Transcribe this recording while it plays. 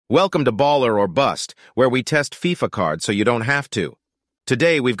Welcome to Baller or Bust, where we test FIFA cards so you don't have to.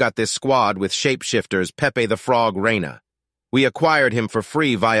 Today we've got this squad with shapeshifters Pepe the Frog Reina. We acquired him for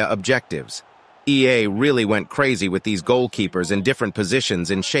free via objectives. EA really went crazy with these goalkeepers in different positions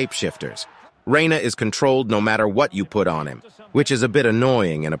in shapeshifters. Reina is controlled no matter what you put on him, which is a bit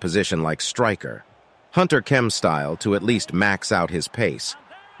annoying in a position like striker. Hunter Chem style to at least max out his pace.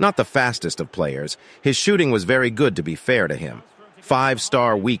 Not the fastest of players, his shooting was very good to be fair to him.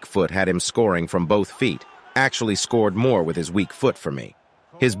 5-star weak foot had him scoring from both feet, actually scored more with his weak foot for me.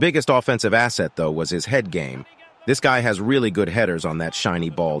 His biggest offensive asset, though, was his head game. This guy has really good headers on that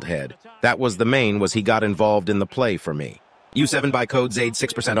shiny bald head. That was the main, was he got involved in the play for me. U7 by code ZAID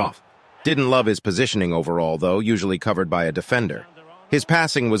 6% off. Didn't love his positioning overall, though, usually covered by a defender. His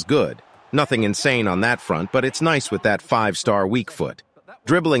passing was good. Nothing insane on that front, but it's nice with that 5-star weak foot.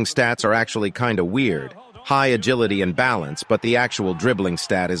 Dribbling stats are actually kinda weird. High agility and balance, but the actual dribbling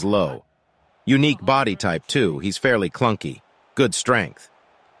stat is low. Unique body type, too. He's fairly clunky. Good strength.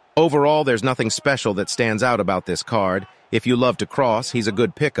 Overall, there's nothing special that stands out about this card. If you love to cross, he's a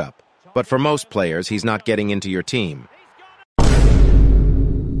good pickup. But for most players, he's not getting into your team.